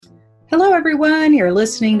Hello, everyone. You're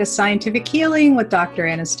listening to Scientific Healing with Dr.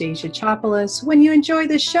 Anastasia Chopoulos. When you enjoy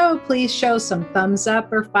the show, please show some thumbs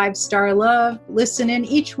up or 5-star love. Listen in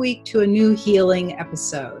each week to a new healing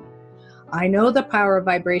episode. I know the power of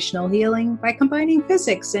vibrational healing by combining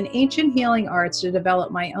physics and ancient healing arts to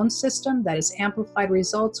develop my own system that has amplified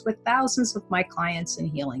results with thousands of my clients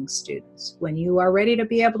and healing students. When you are ready to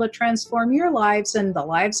be able to transform your lives and the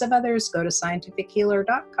lives of others, go to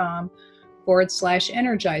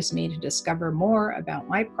scientifichealer.com/energize me to discover more about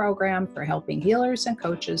my program for helping healers and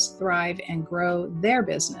coaches thrive and grow their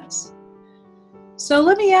business. So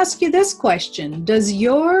let me ask you this question. Does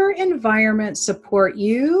your environment support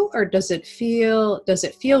you, or does it feel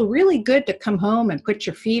really good to come home and put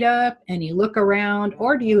your feet up and you look around,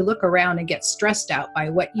 or do you look around and get stressed out by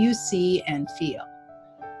what you see and feel?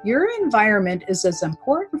 Your environment is as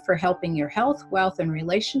important for helping your health, wealth, and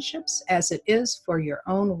relationships as it is for your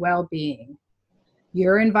own well-being.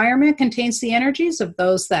 Your environment contains the energies of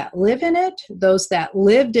those that live in it, those that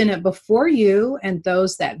lived in it before you, and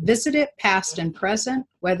those that visit it past and present,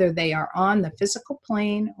 whether they are on the physical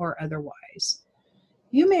plane or otherwise.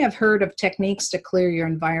 You may have heard of techniques to clear your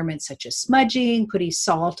environment, such as smudging, putting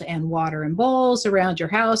salt and water in bowls around your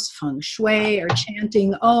house, feng shui, or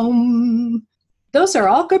chanting Om. Those are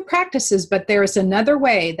all good practices, but there is another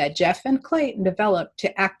way that Jeff and Clayton developed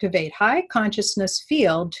to activate high consciousness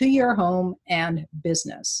field to your home and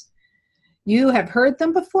business. You have heard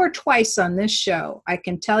them before twice on this show. I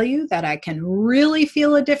can tell you that I can really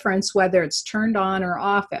feel a difference whether it's turned on or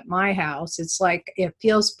off at my house. It's like it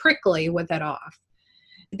feels prickly with it off.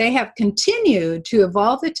 They have continued to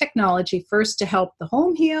evolve the technology first to help the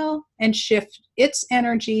home heal and shift its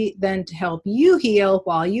energy, then to help you heal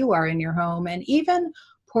while you are in your home, and even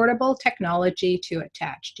portable technology to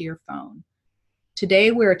attach to your phone.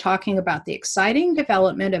 Today, we're talking about the exciting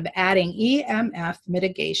development of adding EMF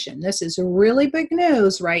mitigation. This is really big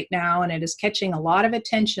news right now, and it is catching a lot of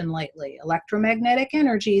attention lately. Electromagnetic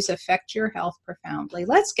energies affect your health profoundly.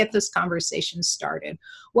 Let's get this conversation started.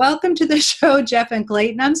 Welcome to the show, Jeff and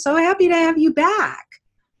Clayton. I'm so happy to have you back.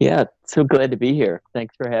 Yeah, so glad to be here.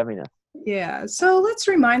 Thanks for having us. Yeah, so let's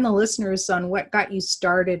remind the listeners on what got you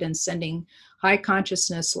started in sending high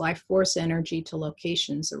consciousness life force energy to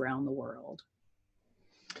locations around the world.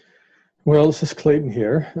 Well, this is Clayton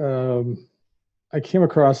here. I came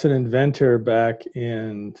across an inventor back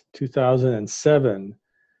in 2007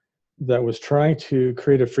 that was trying to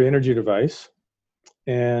create a free energy device.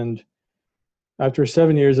 And after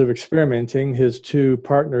 7 years of experimenting, his two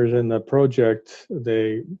partners in the project,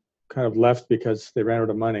 they kind of left because they ran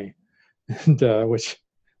out of money, and which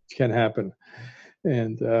can happen.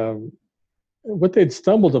 And what they'd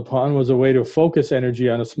stumbled upon was a way to focus energy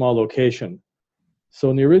on a small location. So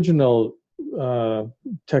in the original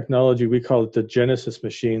technology, we call it the Genesis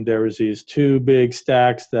machine. There was these two big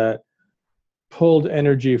stacks that pulled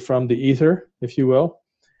energy from the ether, if you will,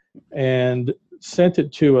 and sent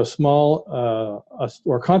it to a small,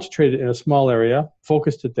 or concentrated in a small area,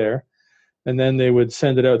 focused it there, and then they would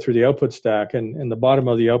send it out through the output stack. And in the bottom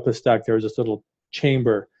of the output stack, there was this little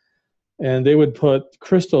chamber, and they would put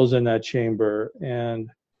crystals in that chamber, and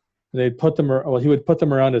they'd put them, well, he would put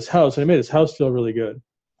them around his house, and it made his house feel really good.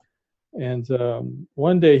 And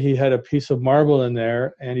one day he had a piece of marble in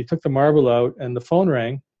there, and he took the marble out, and the phone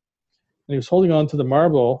rang, and he was holding on to the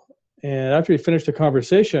marble. And after he finished the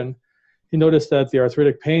conversation, he noticed that the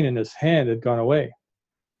arthritic pain in his hand had gone away.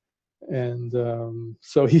 And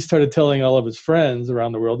so he started telling all of his friends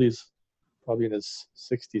around the world. He's probably in his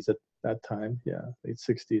 60s at that time, late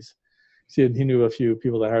 60s. He knew a few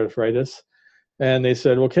people that had arthritis. And they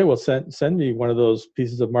said, okay, well, send me one of those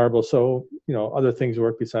pieces of marble. So, other things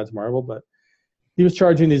work besides marble, but he was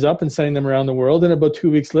charging these up and sending them around the world. And about 2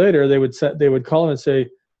 weeks later, they would call him and say,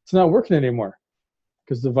 it's not working anymore,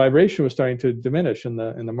 because the vibration was starting to diminish in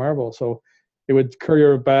the marble. So it would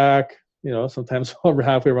courier back, sometimes over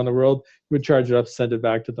halfway around the world. He would charge it up, send it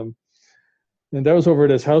back to them. And that was over at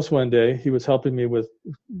his house one day. He was helping me with,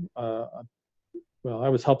 I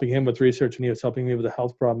was helping him with research, and he was helping me with a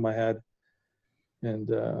health problem I had.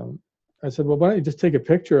 And I said, well, why don't you just take a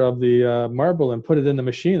picture of the marble and put it in the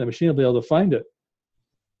machine? The machine will be able to find it.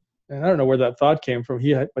 And I don't know where that thought came from,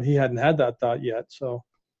 but he hadn't had that thought yet. So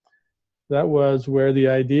that was where the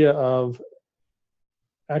idea of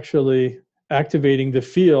actually activating the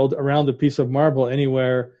field around the piece of marble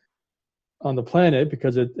anywhere on the planet,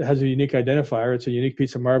 because it has a unique identifier. It's a unique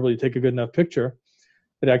piece of marble. You take a good enough picture,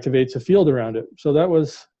 it activates a field around it. So that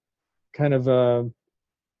was kind of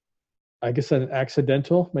I guess an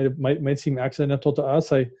accidental, might seem accidental to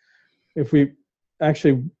us.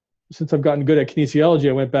 Since I've gotten good at kinesiology,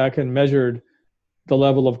 I went back and measured the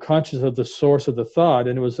level of consciousness of the source of the thought,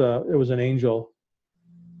 and it was an angel.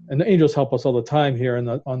 And the angels help us all the time here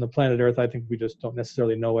on the planet Earth. I think we just don't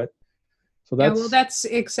necessarily know it. So Yeah, well, that's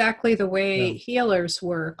exactly the way healers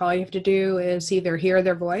work. All you have to do is either hear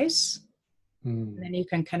their voice, and then you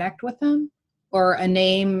can connect with them, or a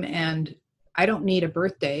name. And I don't need a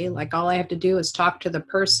birthday. Like, all I have to do is talk to the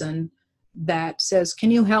person that says, "Can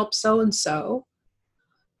you help so and so?"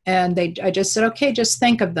 And I just said, "Okay, just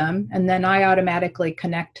think of them," and then I automatically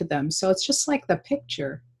connect to them. So it's just like the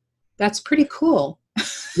picture. That's pretty cool.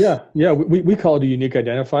 Yeah. We call it a unique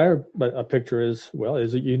identifier, but a picture is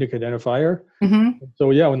a unique identifier. Mm-hmm. So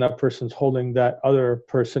yeah, when that person's holding that other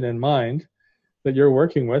person in mind that you're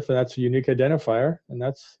working with, and that's a unique identifier, and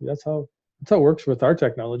that's how it works with our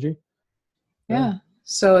technology. Yeah.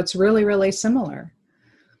 So it's really, really similar.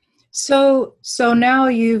 So now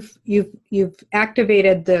you've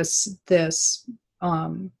activated this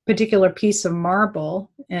particular piece of marble,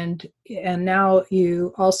 and now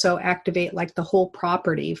you also activate like the whole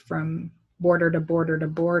property from border to border to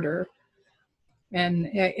border. And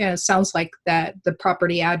it sounds like that the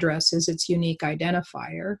property address is its unique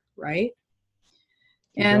identifier, right?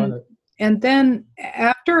 And then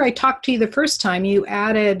after I talked to you the first time, you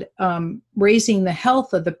added raising the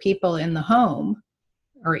health of the people in the home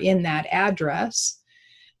or in that address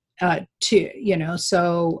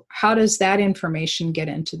so how does that information get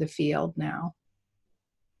into the field now?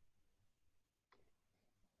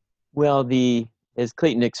 Well, as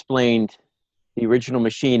Clayton explained, the original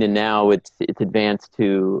machine, and now it's advanced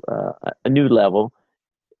to a new level.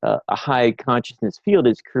 A high consciousness field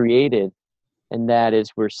is created, and that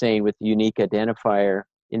is, we're saying, with the unique identifier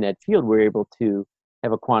in that field, we're able to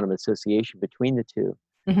have a quantum association between the two.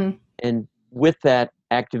 Mm-hmm. And with that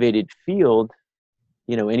activated field,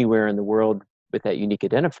 anywhere in the world with that unique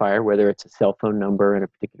identifier, whether it's a cell phone number in a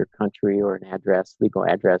particular country or an address, legal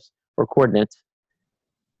address, or coordinates,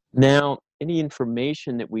 now any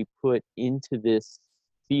information that we put into this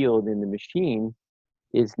field in the machine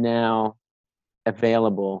is now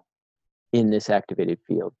available in this activated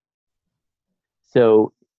field.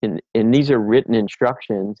 So, and these are written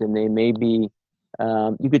instructions, and they may be,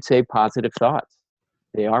 you could say, positive thoughts.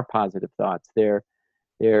 They are positive thoughts. They're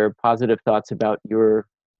positive thoughts about your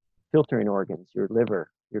filtering organs, your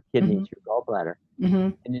liver, your kidneys, your gallbladder. Mm-hmm.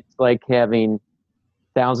 And it's like having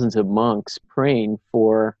thousands of monks praying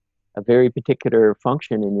for a very particular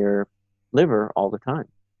function in your liver all the time,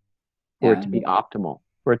 for it to be optimal,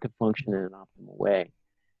 for it to function in an optimal way.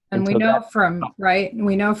 And we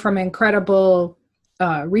know from incredible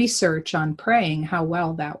research on praying how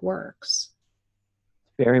well that works.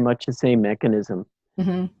 Very much the same mechanism,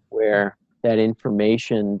 where that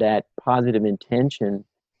information, that positive intention,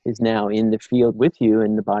 is now in the field with you,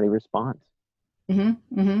 and the body responds.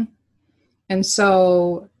 And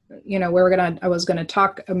so, I was going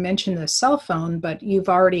to mention the cell phone, but you've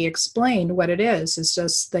already explained what it is. It's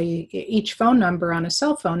just each phone number on a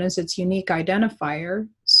cell phone is its unique identifier.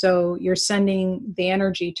 So you're sending the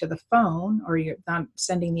energy to the phone, or you're not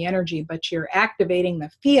sending the energy, but you're activating the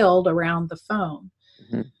field around the phone.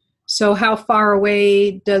 Mm-hmm. So how far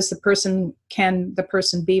away can the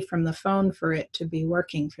person be from the phone for it to be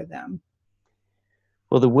working for them?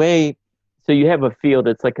 Well, so you have a field,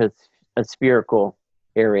 it's like a spherical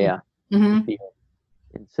area. Field.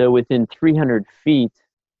 And so within 300 feet,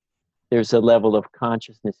 there's a level of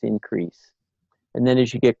consciousness increase. And then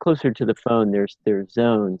as you get closer to the phone, there's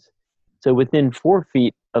zones. So within 4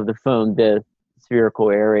 feet of the phone, the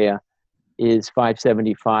spherical area is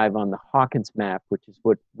 575 on the Hawkins map, which is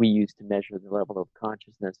what we use to measure the level of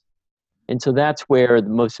consciousness. And so that's where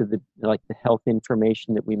most of the health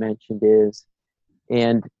information that we mentioned is.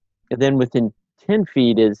 And then within 10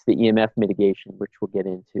 feet is the EMF mitigation, which we'll get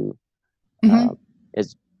into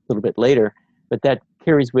as a little bit later. But that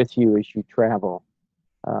carries with you as you travel.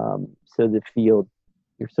 So the field,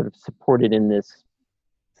 you're sort of supported in this.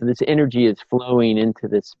 So this energy is flowing into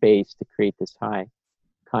this space to create this high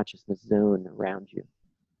consciousness zone around you.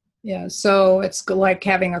 Yeah, so it's like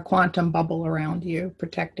having a quantum bubble around you,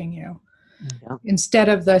 protecting you. Yeah. Instead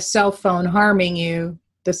of the cell phone harming you,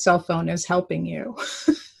 the cell phone is helping you.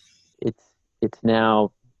 It's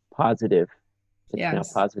now positive. Now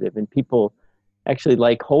positive, and people actually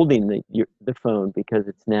like holding the phone because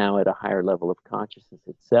it's now at a higher level of consciousness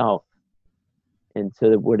itself, and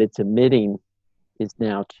so that what it's emitting is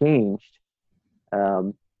now changed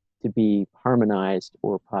to be harmonized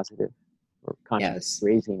or positive, or consciousness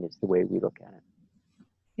raising is the way we look at it.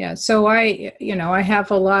 Yeah, so I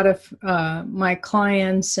have a lot of my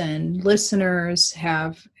clients and listeners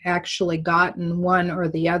have actually gotten one or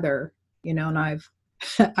the other, and I've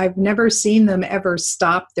I've never seen them ever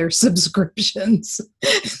stop their subscriptions.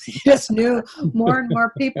 Just new, more and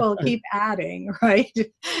more people keep adding, right?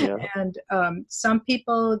 Yeah. And some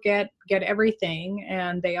people get everything,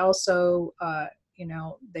 and they also,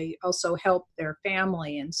 they also help their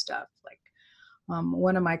family and stuff. Like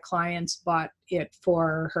one of my clients bought it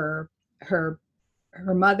for her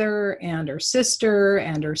mother and her sister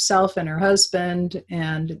and herself and her husband,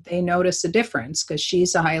 and they notice a difference because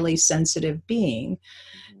she's a highly sensitive being.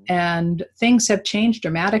 And things have changed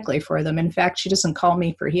dramatically for them. In fact, she doesn't call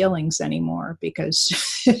me for healings anymore because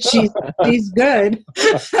she's good.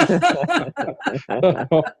 It's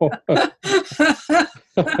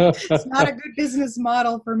not a good business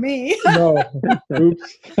model for me. No.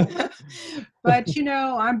 Oops. But,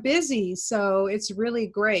 I'm busy, so it's really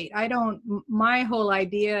great. My whole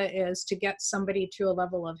idea is to get somebody to a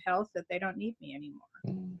level of health that they don't need me anymore.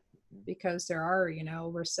 Because there are,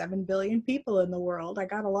 over 7 billion people in the world. I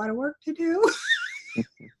got a lot of work to do.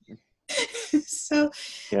 So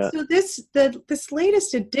this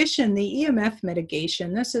latest edition, the EMF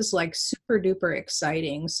mitigation, this is like super duper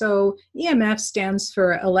exciting. So EMF stands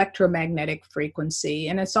for electromagnetic frequency,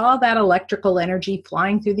 and it's all that electrical energy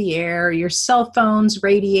flying through the air. Your cell phones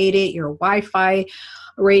radiate it, your Wi-Fi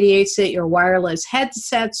radiates it, your wireless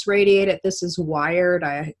headsets radiate it. This is wired.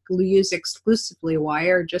 I use exclusively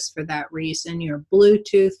wired just for that reason. Your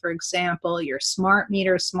Bluetooth, for example, your smart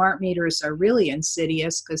meters. Smart meters are really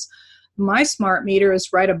insidious because my smart meter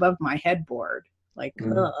is right above my headboard. Like,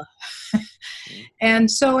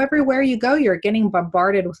 And so everywhere you go, you're getting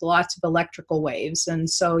bombarded with lots of electrical waves. And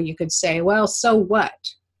so you could say, well, so what?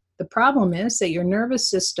 The problem is that your nervous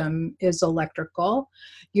system is electrical.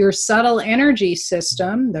 Your subtle energy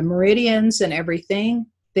system, the meridians and everything,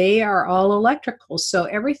 they are all electrical. So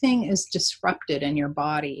everything is disrupted in your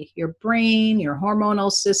body, your brain, your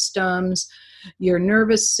hormonal systems, your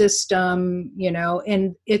nervous system,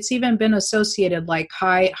 and it's even been associated, like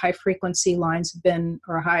high frequency lines have been,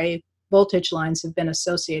 or high voltage lines have been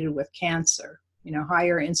associated with cancer,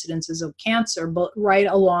 higher incidences of cancer, but right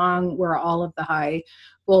along where all of the high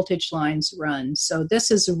voltage lines run. So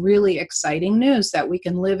this is really exciting news that we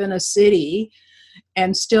can live in a city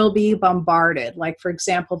and still be bombarded. Like, for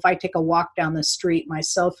example, if I take a walk down the street, my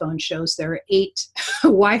cell phone shows there are 8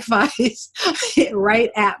 Wi-Fis right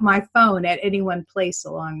at my phone at any one place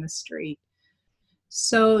along the street.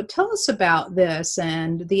 So tell us about this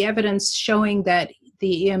and the evidence showing that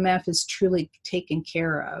the EMF is truly taken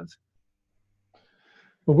care of.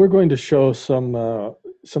 Well, we're going to show some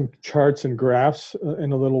charts and graphs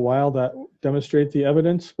in a little while that demonstrate the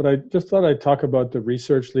evidence, but I just thought I'd talk about the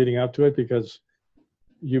research leading up to it, because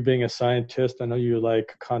you being a scientist, I know you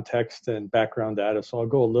like context and background data, so I'll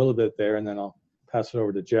go a little bit there and then I'll pass it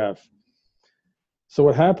over to Jeff. So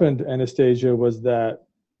what happened, Anastasia, was that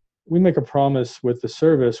we make a promise with the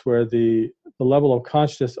service where the level of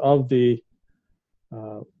consciousness of the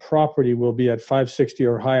property will be at 560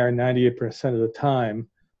 or higher 98% of the time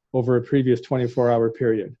over a previous 24-hour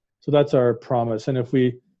period. So that's our promise. And if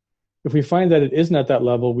we find that it isn't at that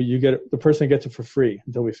level, the person gets it for free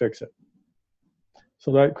until we fix it.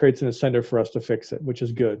 So that creates an incentive for us to fix it, which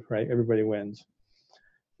is good, right? Everybody wins.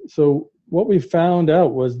 So what we found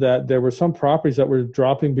out was that there were some properties that were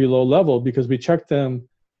dropping below level because we checked them.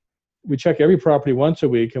 We check every property once a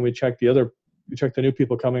week, and we check the new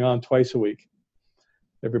people coming on twice a week,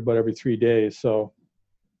 every 3 days. So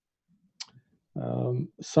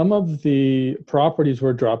some of the properties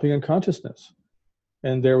were dropping in consciousness,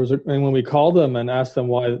 and when we called them and asked them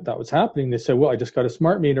why that was happening, they said, "Well, I just got a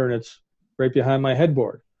smart meter and it's right behind my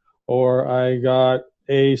headboard," or "I got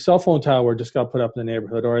a cell phone tower just got put up in the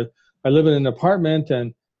neighborhood," or "I live in an apartment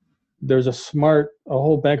and there's a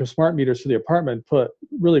whole bank of smart meters for the apartment put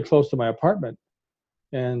really close to my apartment,"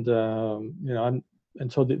 and and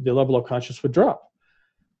so the level of consciousness would drop.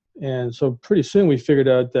 And so pretty soon we figured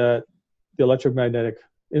out that the electromagnetic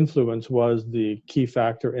influence was the key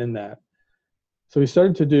factor in that. So we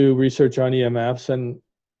started to do research on EMFs, and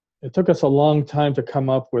it took us a long time to come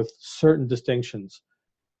up with certain distinctions.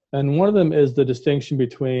 And one of them is the distinction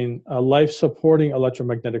between a life-supporting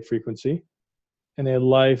electromagnetic frequency and a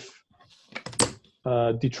life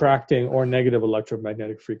detracting or negative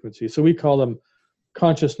electromagnetic frequency. So we call them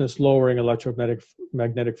consciousness-lowering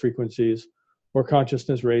electromagnetic frequencies or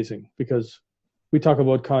consciousness raising, because we talk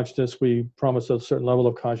about consciousness, we promise a certain level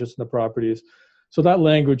of consciousness in the properties. So that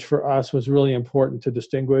language for us was really important to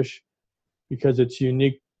distinguish because it's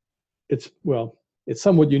unique. It's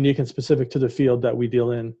somewhat unique and specific to the field that we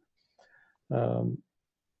deal in.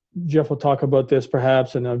 Jeff will talk about this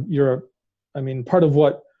perhaps, and part of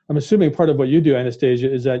what I'm assuming part of what you do,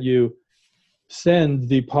 Anastasia, is that you send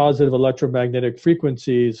the positive electromagnetic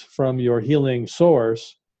frequencies from your healing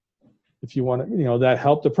source. If you want to, that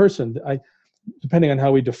help the person. Depending on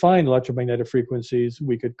how we define electromagnetic frequencies,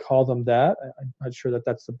 we could call them that. I'm not sure that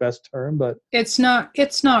that's the best term, but it's not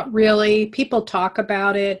really. People talk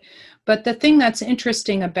about it, but the thing that's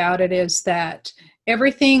interesting about it is that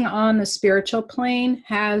everything on the spiritual plane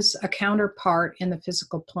has a counterpart in the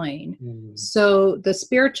physical plane. So the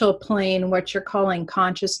spiritual plane, what you're calling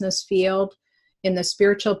consciousness field, in the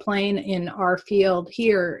spiritual plane, in our field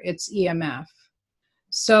here, it's EMF.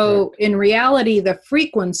 So right. In reality, the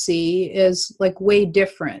frequency is like way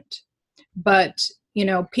different. But,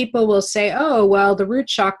 people will say, oh, well, the root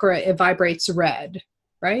chakra, it vibrates red,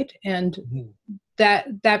 right? And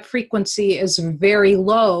that frequency is very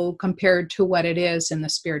low compared to what it is in the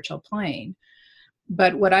spiritual plane.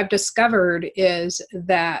 But what I've discovered is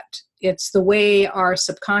that it's the way our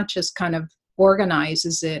subconscious kind of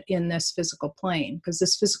organizes it in this physical plane, because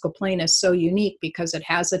this physical plane is so unique because it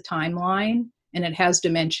has a timeline and it has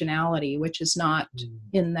dimensionality, which is not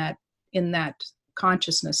in that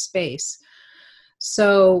consciousness space.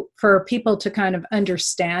 So for people to kind of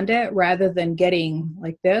understand it rather than getting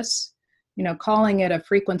like this, calling it a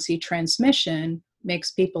frequency transmission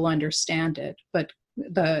makes people understand it. But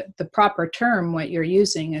the proper term, what you're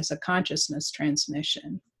using, is a consciousness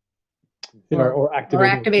transmission. Or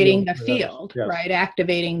activating the field, yes. right?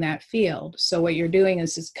 Activating that field. So what you're doing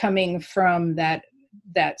is coming from that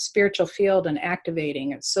spiritual field and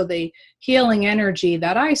activating it. So the healing energy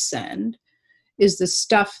that I send is the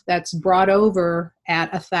stuff that's brought over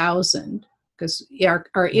at 1,000, because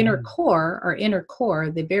our inner core,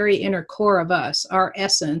 the very inner core of us, our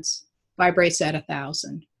essence vibrates at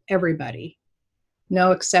 1,000. Everybody,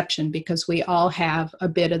 no exception, because we all have a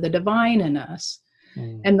bit of the divine in us.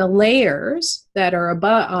 And the layers that are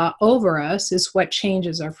above, over us is what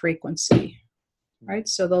changes our frequency, right?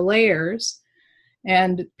 So the layers,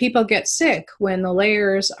 and people get sick when the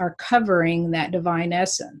layers are covering that divine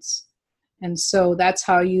essence. And so that's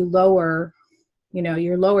how you lower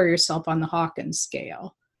yourself on the Hawkins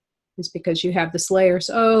scale, is because you have this layers.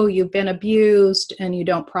 Oh, you've been abused and you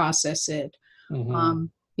don't process it.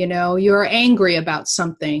 You're angry about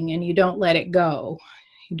something and you don't let it go.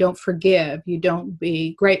 You don't forgive. You don't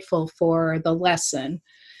be grateful for the lesson.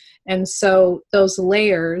 And so those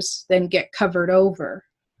layers then get covered over.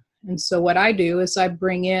 And so what I do is I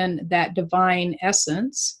bring in that divine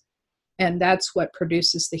essence, and that's what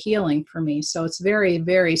produces the healing for me. So it's very,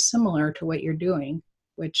 very similar to what you're doing,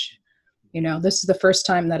 which, this is the first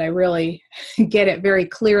time that I really get it very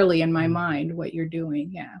clearly in my mind what you're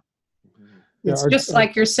doing. Yeah. It's just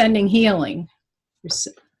like you're sending healing.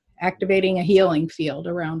 You're activating a healing field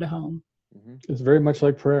around a home. It's very much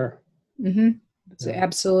like prayer. It's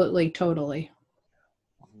absolutely, totally.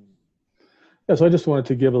 Yeah, so I just wanted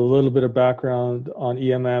to give a little bit of background on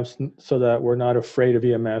EMFs so that we're not afraid of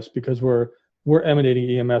EMFs, because we're emanating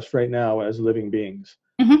EMFs right now as living beings.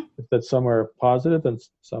 That some are positive and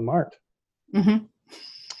some aren't.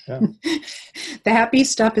 Yeah. The happy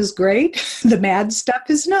stuff is great. The mad stuff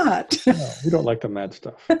is not. No, we don't like the mad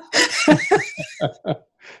stuff.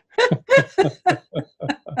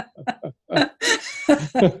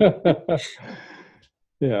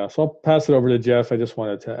 Yeah, so I'll pass it over to Jeff. I just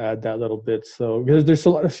wanted to add that little bit. So, because there's a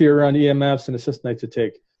lot of fear around EMFs, and it's just nice to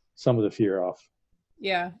take some of the fear off.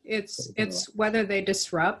 Yeah, it's whether they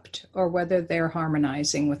disrupt or whether they're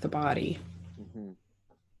harmonizing with the body.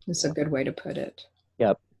 It's a good way to put it.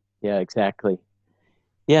 Yep. Yeah, exactly.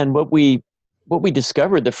 Yeah, and what we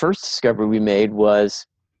discovered, the first discovery we made was,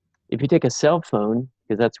 if you take a cell phone,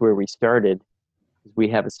 because that's where we started, we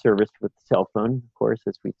have a service with the cell phone, of course,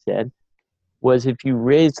 as we said, was if you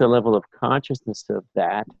raise the level of consciousness of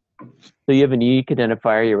that, so you have a unique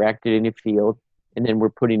identifier, you're activating a field, and then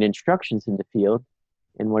we're putting instructions in the field,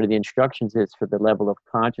 and one of the instructions is for the level of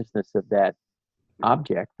consciousness of that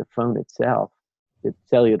object, the phone itself, the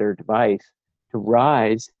cellular device, to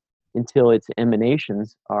rise until its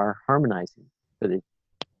emanations are harmonizing for the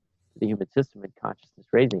human system and consciousness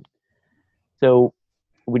raising. So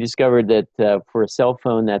we discovered that for a cell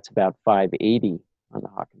phone, that's about 580 on the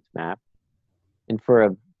Hawkins map. And for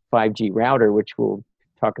a 5G router, which we'll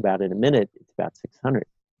talk about in a minute, it's about 600.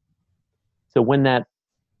 So when that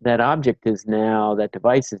object is now, that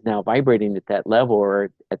device is now vibrating at that level, or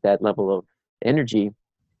at that level of energy,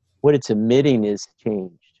 what it's emitting is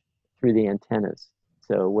changed through the antennas.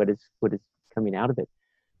 So what is coming out of it?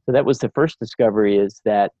 So that was the first discovery, is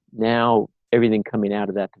that now everything coming out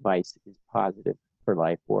of that device is positive for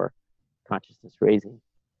life or consciousness raising.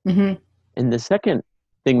 And the second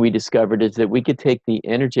thing we discovered is that we could take the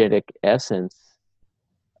energetic essence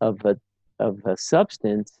of of a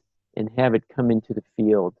substance and have it come into the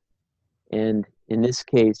field. And in this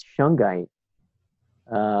case, shungite.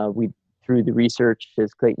 We, through the research,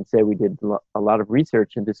 as Clayton said, we did a lot of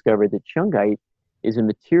research and discovered that shungite is a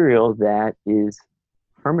material that is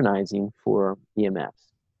harmonizing for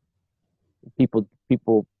EMFs. People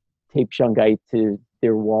tape shungite to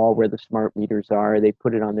their wall where the smart meters are. They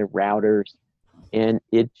put it on their routers, and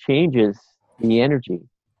it changes the energy.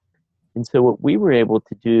 And so what we were able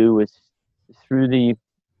to do is, through the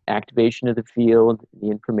activation of the field, the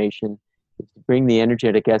information, is to bring the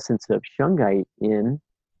energetic essence of shungite in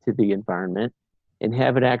to the environment and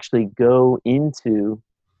have it actually go into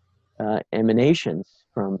emanations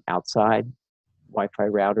from outside, Wi-Fi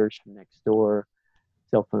routers from next door,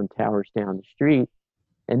 cell phone towers down the street.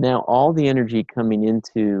 And now all the energy coming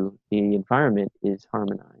into the environment is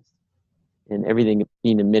harmonized, and everything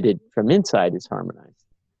being emitted from inside is harmonized.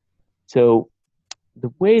 So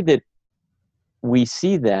the way that we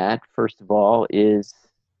see that, first of all, is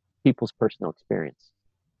people's personal experience.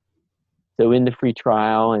 So in the free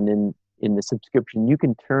trial and in the subscription, you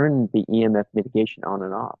can turn the EMF mitigation on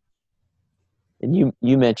and off. And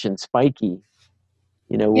you mentioned spiky,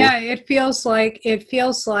 Yeah, it feels like,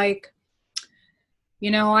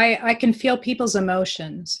 I can feel people's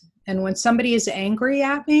emotions. And when somebody is angry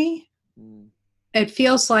at me, it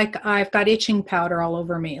feels like I've got itching powder all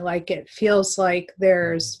over me. Like it feels like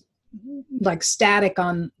there's like static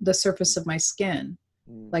on the surface of my skin,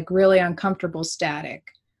 like really uncomfortable static.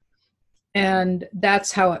 And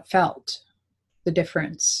that's how it felt, the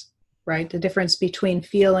difference, right? The difference between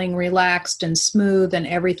feeling relaxed and smooth and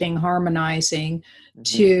everything harmonizing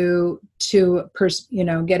to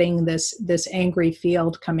getting this angry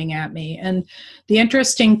field coming at me. And the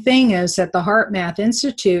interesting thing is that the Heart Math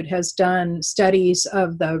Institute has done studies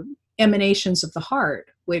of the emanations of the heart,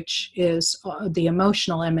 which is the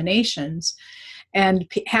emotional emanations. And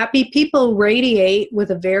happy people radiate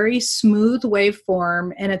with a very smooth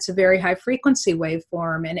waveform, and it's a very high frequency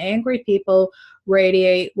waveform. And angry people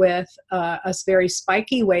radiate with a very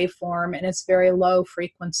spiky waveform, and it's very low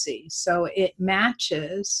frequency. So it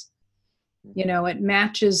matches,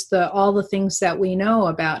 all the things that we know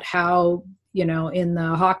about how, in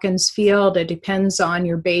the Hawkins field, it depends on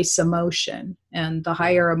your base emotion and the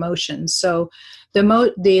higher emotions. So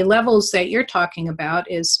the levels that you're talking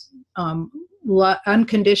about is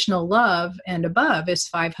unconditional love and above is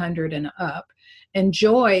 500 and up, and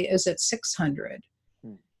joy is at 600,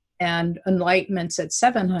 and enlightenment's at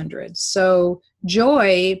 700. So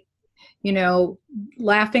joy,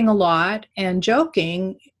 laughing a lot and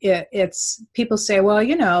joking, it's people say, well,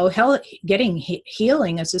 getting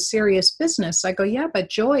healing is a serious business. I go, yeah,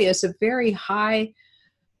 but joy is a very high,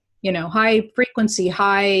 high frequency,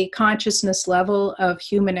 high consciousness level of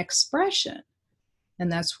human expression.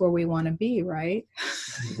 And that's where we want to be, right?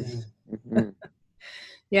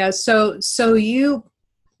 Yeah. So you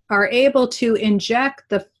are able to inject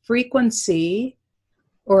the frequency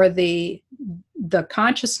or the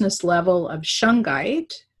consciousness level of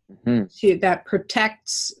shungite that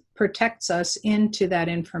protects us into that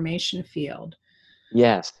information field.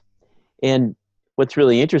 Yes. And what's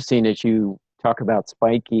really interesting as you talk about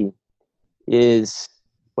spiky is,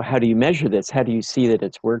 well, how do you measure this? How do you see that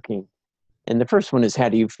it's working? And the first one is, how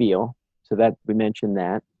do you feel? So that we mentioned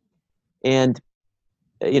that. And,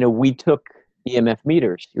 we took EMF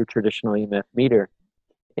meters, your traditional EMF meter,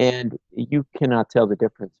 and you cannot tell the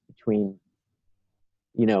difference between,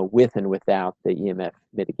 with and without the EMF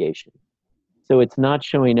mitigation. So it's not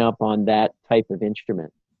showing up on that type of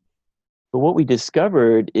instrument. But what we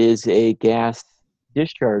discovered is a gas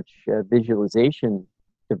discharge visualization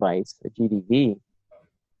device, a GDV,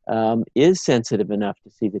 is sensitive enough to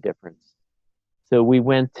see the difference. So we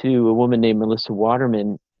went to a woman named Melissa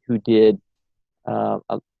Waterman who did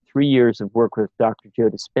 3 years of work with Dr. Joe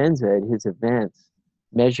Dispenza at his events,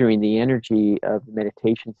 measuring the energy of the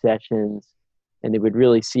meditation sessions, and they would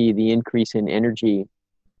really see the increase in energy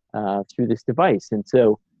through this device. And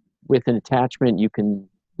so with an attachment, you can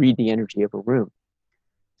read the energy of a room.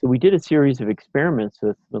 So we did a series of experiments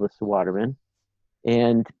with Melissa Waterman,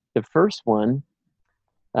 and the first one,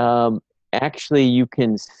 actually, you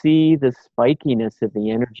can see the spikiness of the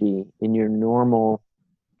energy in your normal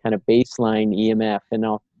kind of baseline EMF. And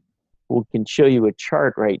we can show you a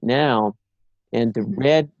chart right now. And the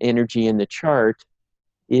red energy in the chart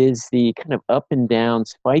is the kind of up and down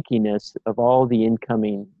spikiness of all the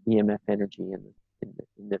incoming EMF energy in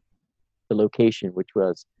the location, which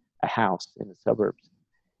was a house in the suburbs.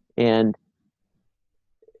 And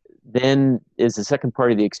then, as the second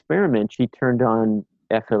part of the experiment, she turned on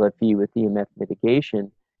FLFE with EMF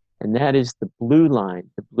mitigation, and that is the blue line,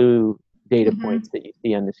 the blue data points that you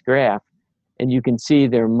see on this graph. And you can see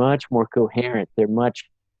they're much more coherent. They're much,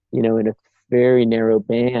 in a very narrow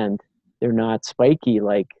band. They're not spiky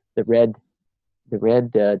like the red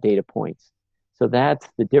data points. So that's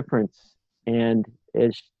the difference. And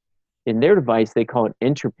as in their device, they call it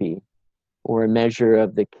entropy, or a measure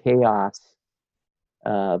of the chaos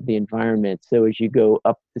of the environment. So as you go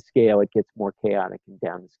up the scale, it gets more chaotic, and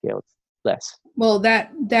down the scale, it's less. Well,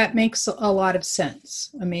 that makes a lot of sense.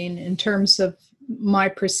 I mean, in terms of my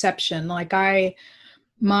perception, like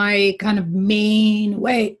my kind of main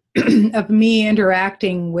way of me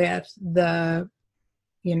interacting with the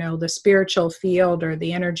spiritual field or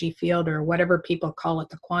the energy field or whatever people call it,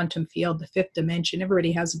 the quantum field, the fifth dimension,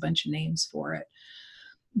 everybody has a bunch of names for it.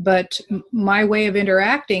 But my way of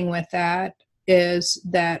interacting with that is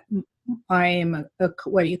that I am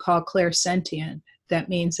what you call clairsentient. That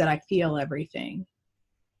means that I feel everything.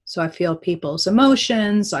 So I feel people's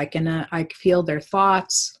emotions. I feel their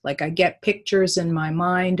thoughts. Like I get pictures in my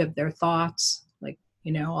mind of their thoughts. Like,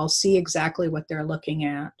 I'll see exactly what they're looking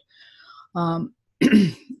at.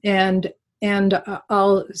 And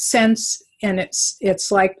I'll sense, and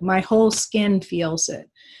it's like my whole skin feels it.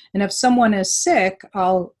 And if someone is sick,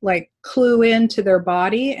 I'll like clue into their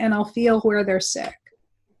body and I'll feel where they're sick.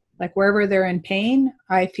 Like wherever they're in pain,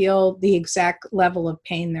 I feel the exact level of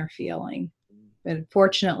pain they're feeling. But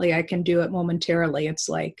fortunately, I can do it momentarily. It's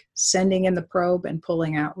like sending in the probe and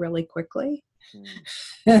pulling out really quickly.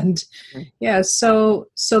 And yeah, so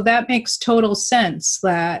that makes total sense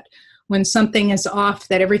that when something is off,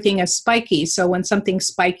 that everything is spiky. So when something's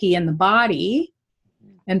spiky in the body,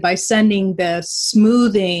 and by sending the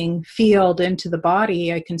smoothing field into the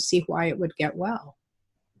body, I can see why it would get well.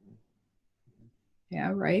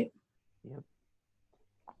 Yeah, right? Yep.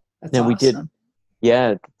 That's awesome.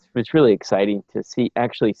 It's really exciting to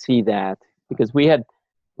actually see that, because we had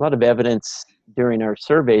a lot of evidence during our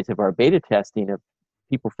surveys of our beta testing of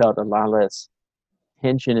people felt a lot less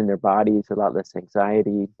tension in their bodies, a lot less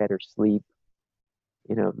anxiety, better sleep,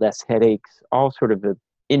 less headaches, all sort of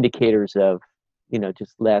indicators of,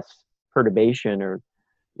 just less perturbation or,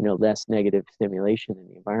 less negative stimulation in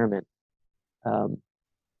the environment.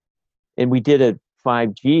 And we did a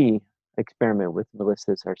 5G experiment with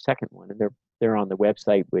Melissa's, our second one, and they're on the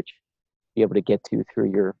website, which you'll be able to get to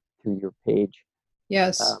through your page.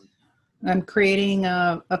 Yes. I'm creating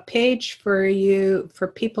a page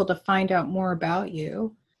for people to find out more about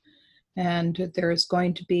you. And there's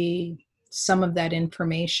going to be some of that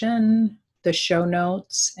information, the show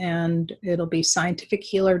notes, and it'll be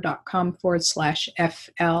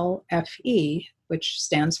scientifichealer.com/FLFE, which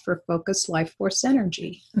stands for Focus Life Force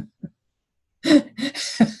Energy.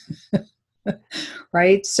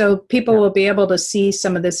 Right? So people will be able to see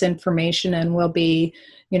some of this information, and we'll be,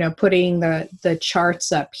 putting the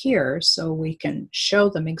charts up here so we can show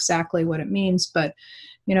them exactly what it means. But,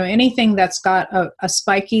 anything that's got a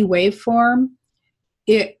spiky waveform,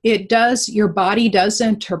 your body does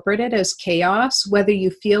interpret it as chaos, whether you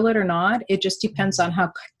feel it or not. It just depends on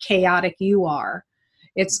how chaotic you are.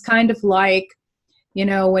 It's kind of like,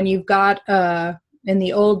 when you've got, in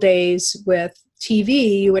the old days with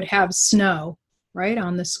TV, you would have snow, right,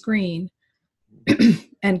 on the screen.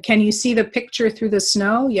 And can you see the picture through the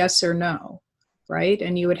snow? Yes or no, right?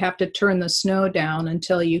 And you would have to turn the snow down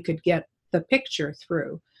until you could get the picture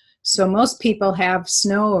through. So most people have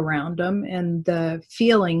snow around them, and the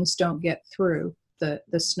feelings don't get through the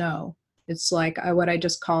snow. It's like what I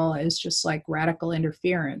just call is just like radical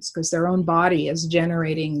interference, because their own body is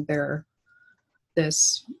generating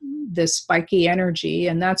this spiky energy,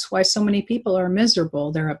 and that's why so many people are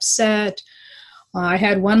miserable. They're upset. I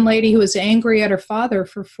had one lady who was angry at her father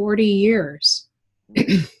for 40 years.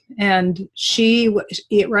 And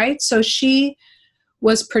right? So she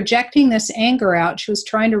was projecting this anger out. She was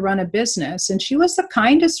trying to run a business, and she was the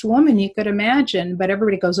kindest woman you could imagine, but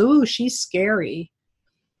everybody goes, "Ooh, she's scary."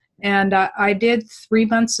 And I did 3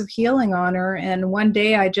 months of healing on her, and one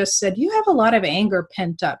day I just said, "You have a lot of anger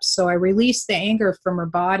pent up." So I released the anger from her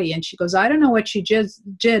body, and she goes, "I don't know what you just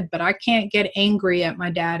did, but I can't get angry at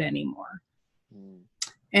my dad anymore."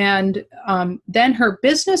 And then her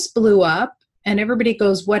business blew up, and everybody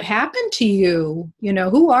goes, "What happened to you?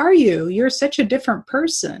 Who are you? You're such a different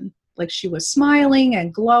person." Like, she was smiling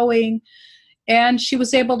and glowing, and she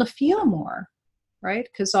was able to feel more, right?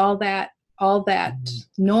 Because all that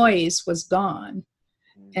noise was gone.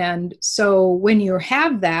 And so when you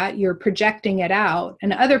have that, you're projecting it out,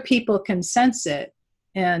 and other people can sense it,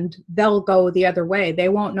 and they'll go the other way. They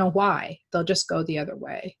won't know why. They'll just go the other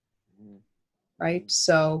way. Right?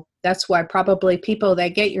 So That's why probably people that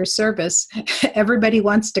get your service, everybody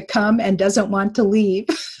wants to come and doesn't want to leave.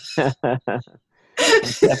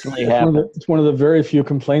 It definitely happens. It's one of the very few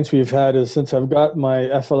complaints we've had is since I've got my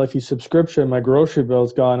FLFE subscription, my grocery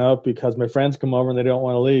bill's gone up because my friends come over and they don't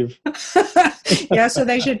want to leave. Yeah, so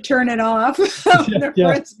they should turn it off when their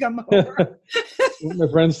friends come over. My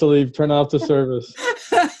friends to leave, turn off the service.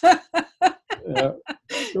 Yeah.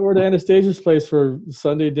 Go over to Anastasia's place for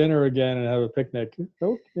Sunday dinner again and have a picnic.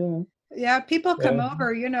 Okay. Yeah, people come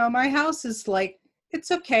over. My house is like,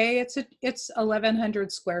 it's okay. It's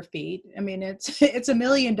 1,100 square feet. I mean, it's $1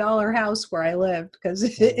 million house where I live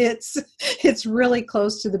because it's really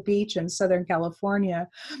close to the beach in Southern California.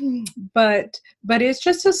 But it's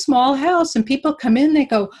just a small house, and people come in, they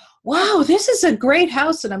go, "Wow, this is a great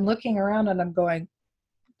house." And I'm looking around and I'm going,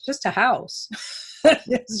 "Just a house."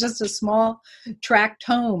 It's just a small tract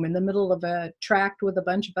home in the middle of a tract with a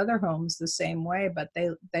bunch of other homes the same way, but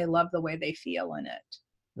they love the way they feel in it.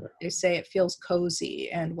 Yeah. They say it feels cozy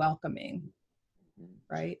and welcoming,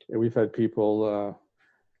 right? Yeah, we've had people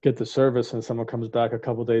get the service and someone comes back a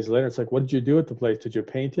couple of days later. It's like, what did you do at the place? Did you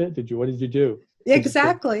paint it? What did you do?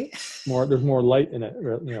 Exactly. There's more light in it,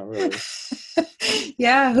 really.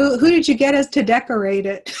 Yeah. Who did you get us to decorate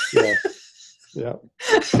it? Yeah.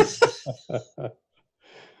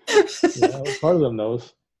 Yeah, part of them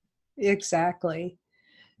knows. Exactly.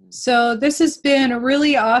 So this has been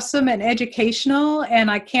really awesome and educational, and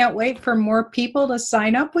I can't wait for more people to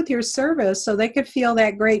sign up with your service so they could feel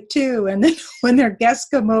that great too. And then when their guests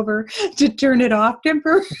come over, to turn it off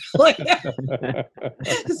temporarily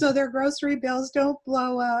so their grocery bills don't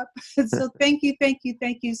blow up. So thank you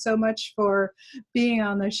so much for being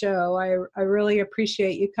on the show. I really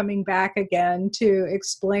appreciate you coming back again to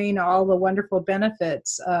explain all the wonderful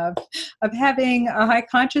benefits of having a high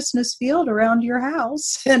consciousness field around your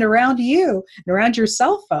house and around you and around your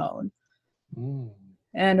cell phone.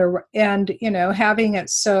 And having it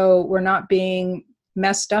so we're not being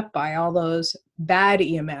messed up by all those bad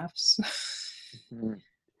EMFs.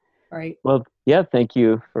 Right. Well, yeah, thank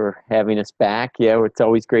you for having us back. Yeah, it's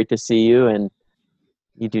always great to see you, and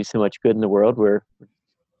you do so much good in the world. We're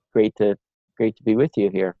great to be with you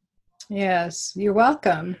here. Yes, you're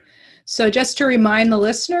welcome. So just to remind the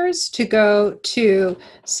listeners to go to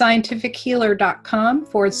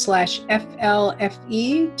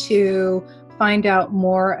scientifichealer.com/FLFE to find out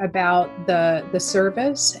more about the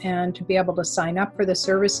service and to be able to sign up for the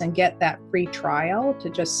service and get that free trial to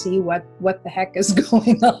just see what the heck is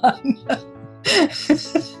going on.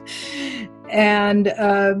 And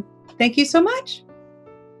thank you so much.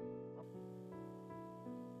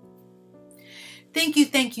 Thank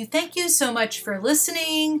you so much for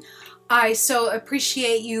listening. I so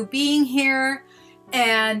appreciate you being here.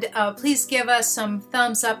 And please give us some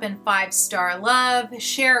thumbs up and 5-star love.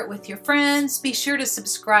 Share it with your friends. Be sure to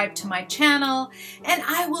subscribe to my channel. And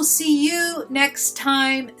I will see you next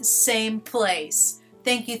time, same place.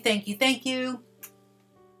 Thank you.